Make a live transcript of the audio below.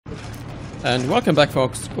And welcome back,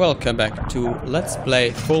 folks. Welcome back to Let's Play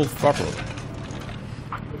Full Throttle.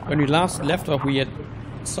 When we last left off, we had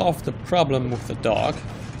solved the problem with the dog.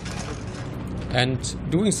 And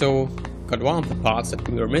doing so, got one of the parts that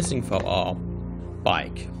we were missing for our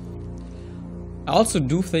bike. I also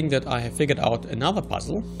do think that I have figured out another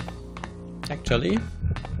puzzle, actually.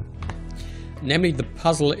 Namely the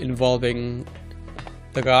puzzle involving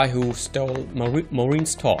the guy who stole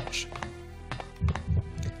Maureen's torch.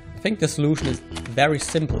 I think the solution is very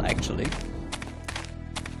simple, actually,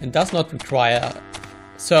 and does not require,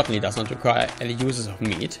 certainly does not require any uses of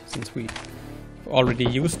meat, since we already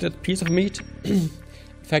used that piece of meat. In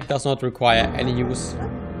fact, does not require any use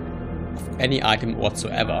of any item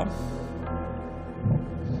whatsoever.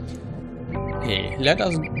 Okay, let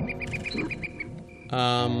us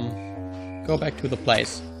go back to the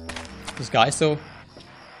place. This guy, so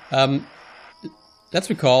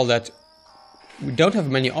let's recall that we don't have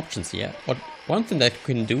many options here. But one thing that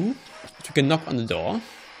we can do is we can knock on the door.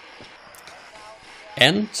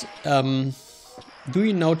 And do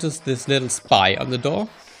you notice this little spy on the door?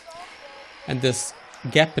 And this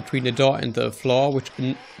gap between the door and the floor, which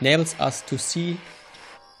enables us to see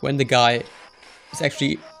when the guy is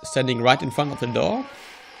actually standing right in front of the door?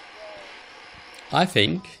 I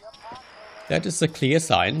think that is a clear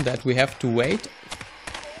sign that we have to wait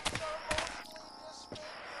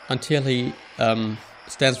until he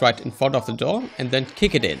stands right in front of the door and then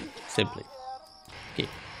kick it in, simply. Okay,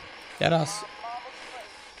 let us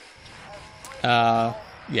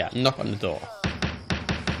yeah, knock on the door.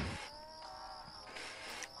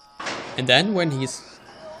 And then when he's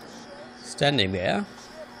standing there,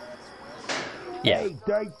 yeah. Hey,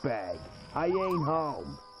 dirtbag, I ain't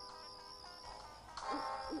home.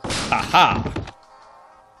 Aha!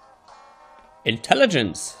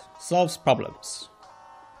 Intelligence solves problems.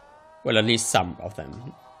 Well, at least some of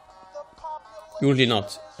them. Usually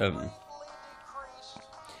not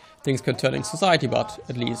things concerning society, but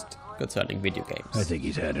at least concerning video games. I think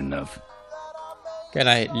he's had enough. Can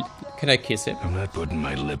I kiss him? I'm not putting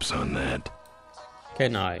my lips on that.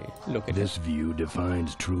 Can I look at This view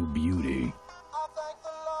defines true beauty.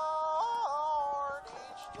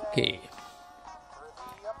 Okay.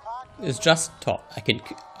 It's just talk.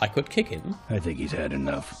 I could kick him. I think he's had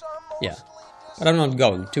enough. Yeah. But I'm not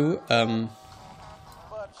going to.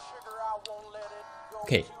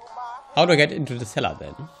 Okay. How do I get into the cellar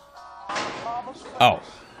then? Oh.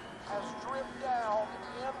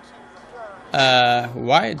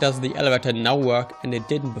 Why does the elevator now work and it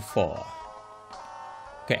didn't before?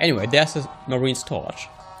 Okay, anyway, there's Maureen's torch.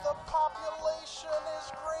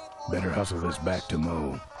 Better hustle this back to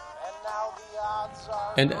Mo.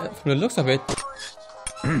 And from the looks of it,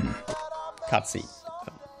 cutscene.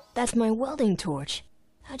 That's my welding torch.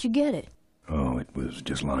 How'd you get it? Oh, it was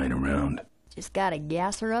just lying around. Just gotta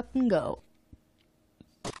gas her up and go.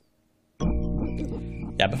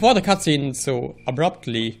 Yeah, before the cutscene so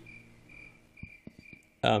abruptly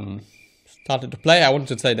started to play, I wanted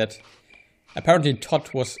to say that apparently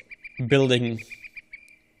Todd was building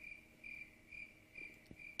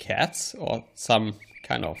cats or some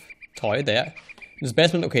kind of toy there in his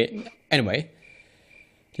basement. Okay, anyway,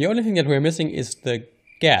 the only thing that we're missing is the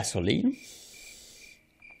gasoline.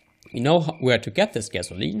 We know where to get this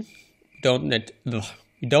gasoline.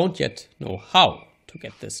 We don't yet know how to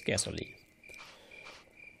get this gasoline.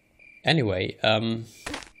 Anyway, so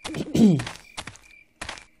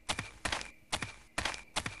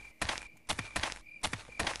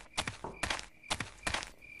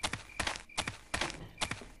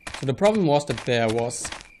the problem was that there was,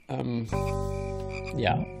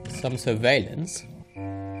 yeah, some surveillance.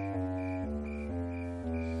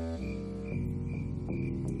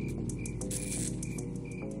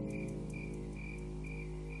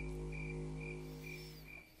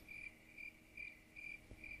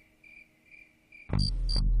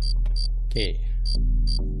 Okay.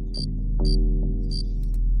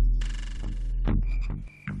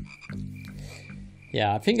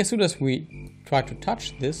 Yeah, I think as soon as we try to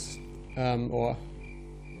touch this, or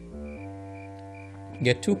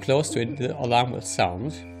get too close to it, the alarm will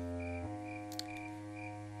sound.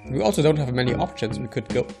 We also don't have many options.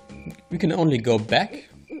 We can only go back.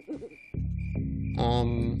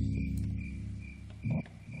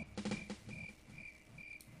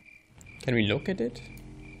 Can we look at it?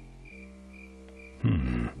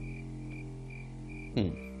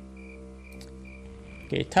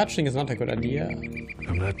 Okay, touching is not a good idea.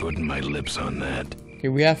 I'm not putting my lips on that. Okay,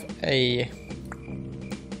 we have a...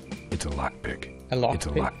 It's a lockpick. A lockpick? It's a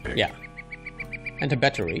lockpick. Yeah. And a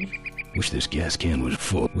battery. Wish this gas can was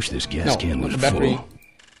full. Wish this gas can was battery. full.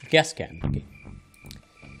 Gas can. Okay.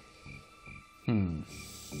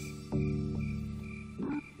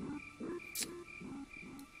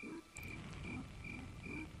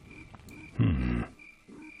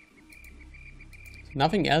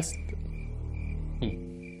 Nothing else.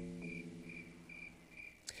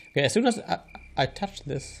 Okay, as soon as I touch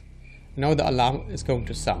this, I know the alarm is going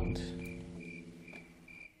to sound.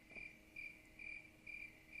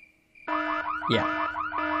 Yeah.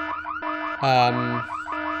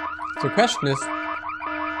 So the question is...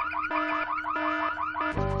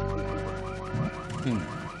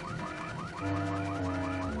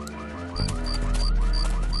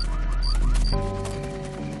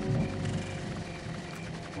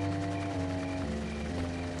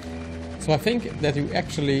 So I think that you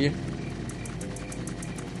actually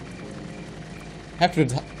have to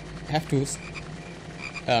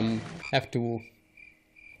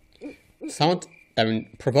sound,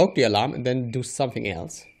 provoke the alarm and then do something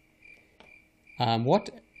else.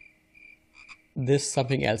 What this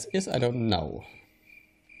something else is, I don't know.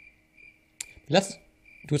 Let's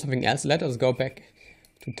do something else. Let us go back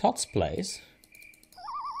to Todd's place,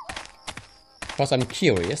 because I'm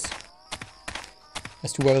curious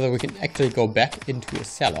as to whether we can actually go back into a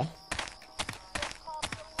cellar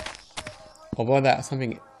or whether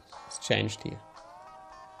something has changed here.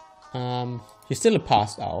 He's still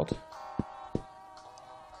passed out.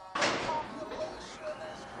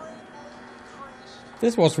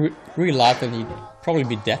 This was real life, then he'd probably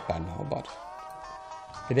be dead by now, but...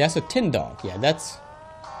 Okay, there's a tin dog. Yeah, that's...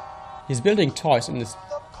 He's building toys in his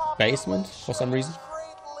basement for some reason.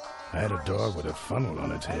 I had a dog with a funnel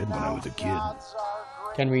on its head when I was a kid.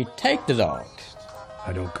 Can we take the dog?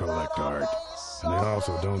 I don't collect art, and I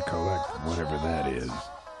also don't collect whatever that is.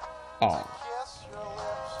 Oh.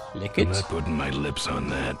 Lick I'm it. not putting my lips on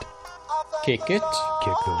that. Kick it.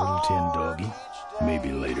 Kick the little tin doggy.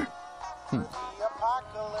 Maybe later.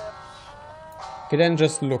 Okay, then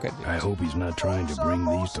just look at it. I hope he's not trying to bring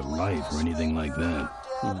these to life or anything like that.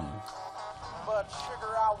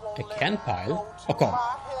 A can pile? Oh, come on.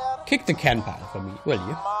 Kick the can pile for me, will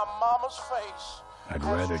you? I'd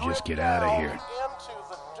rather just get out of here.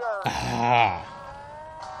 Ah.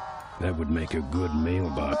 That would make a good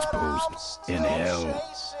mailbox post in hell.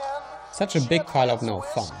 Such a big pile of no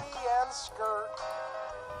fun.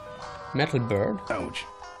 Metal bird? Ouch.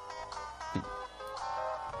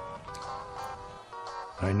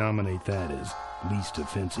 I nominate that as least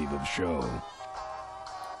offensive of show.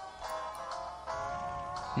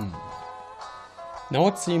 Now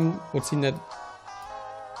it would seem that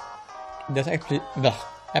there's actually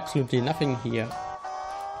absolutely nothing here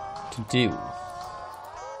to do.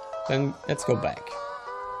 Then let's go back.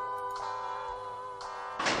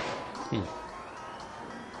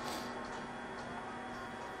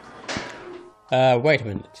 Wait a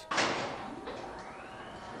minute.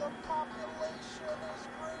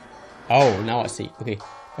 Oh, now I see. Okay,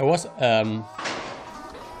 there was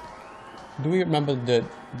do you remember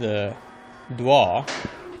the door?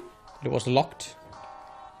 It was locked.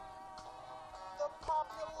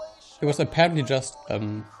 It was apparently just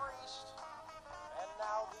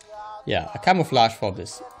yeah, a camouflage for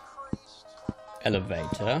this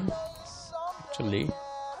elevator. Actually,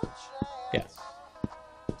 yeah.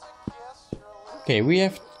 Okay, we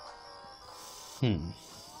have.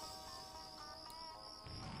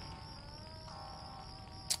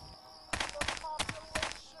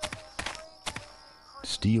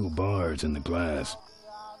 Steel bars in the glass.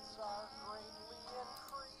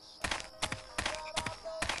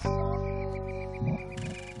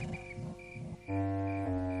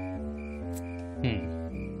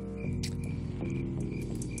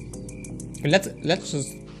 Let's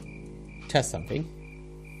just test something.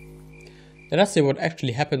 Let us see what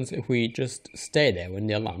actually happens if we just stay there when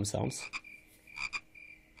the alarm sounds.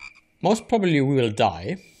 Most probably we will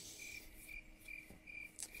die.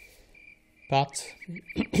 But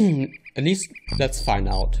at least let's find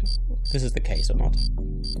out if this is the case or not.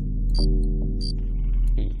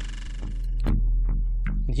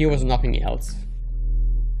 And here was nothing else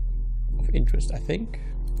of interest, I think.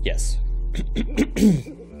 Yes.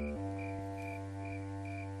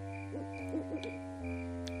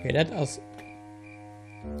 Okay, let us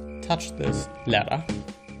touch this ladder.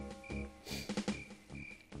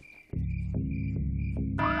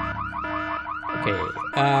 Okay,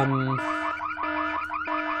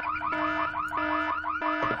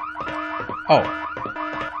 oh,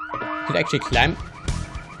 you could actually climb.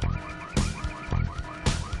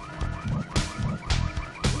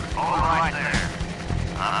 All right there.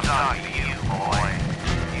 I'm talking to you, boy.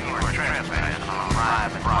 You are trespassing on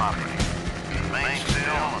private property. Remain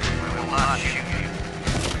still, we will not shoot you.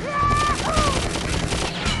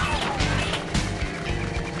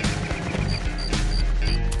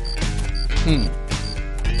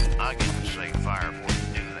 I get to say fire for you to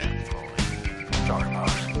do that for me. Sorry,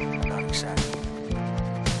 boss. Not exactly.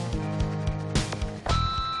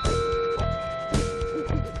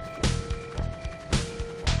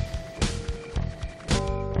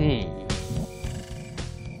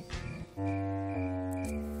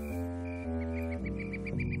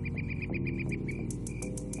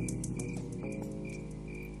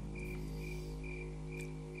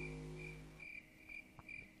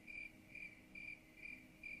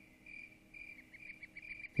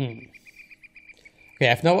 Okay, I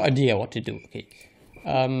have no idea what to do. Okay.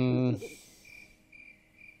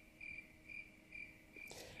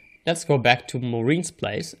 Let's go back to Maureen's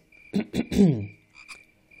place. Maybe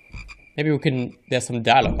we can, there's some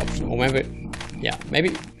dialogue option, or maybe, yeah,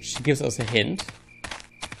 maybe she gives us a hint.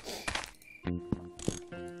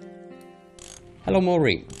 Hello,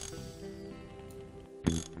 Maureen.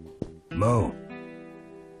 Mo,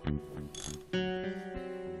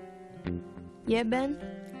 Yeah, Ben?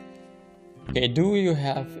 Okay, do you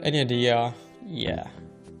have any idea? Yeah.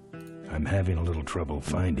 I'm having a little trouble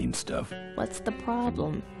finding stuff. What's the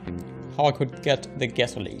problem? How I could get the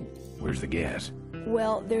gasoline. Where's the gas?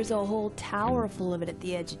 Well, there's a whole tower full of it at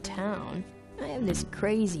the edge of town. I have this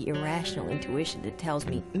crazy, irrational intuition that tells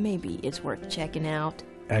me maybe it's worth checking out.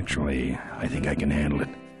 Actually, I think I can handle it.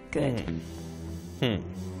 Good. Okay,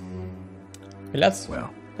 let's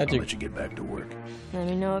Well, let I'll you. let you get back to work. Let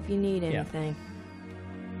me know if you need Yeah. anything.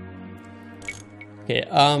 Okay,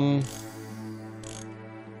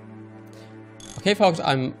 okay, folks,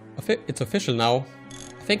 it's official now.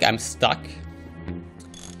 I think I'm stuck.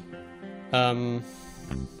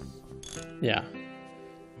 Yeah.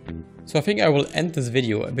 So I think I will end this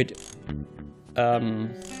video a bit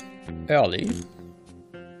early.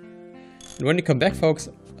 And when you come back, folks,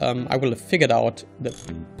 I will have figured out the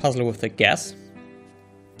puzzle with the gas.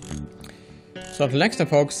 So until next time,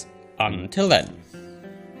 folks, until then.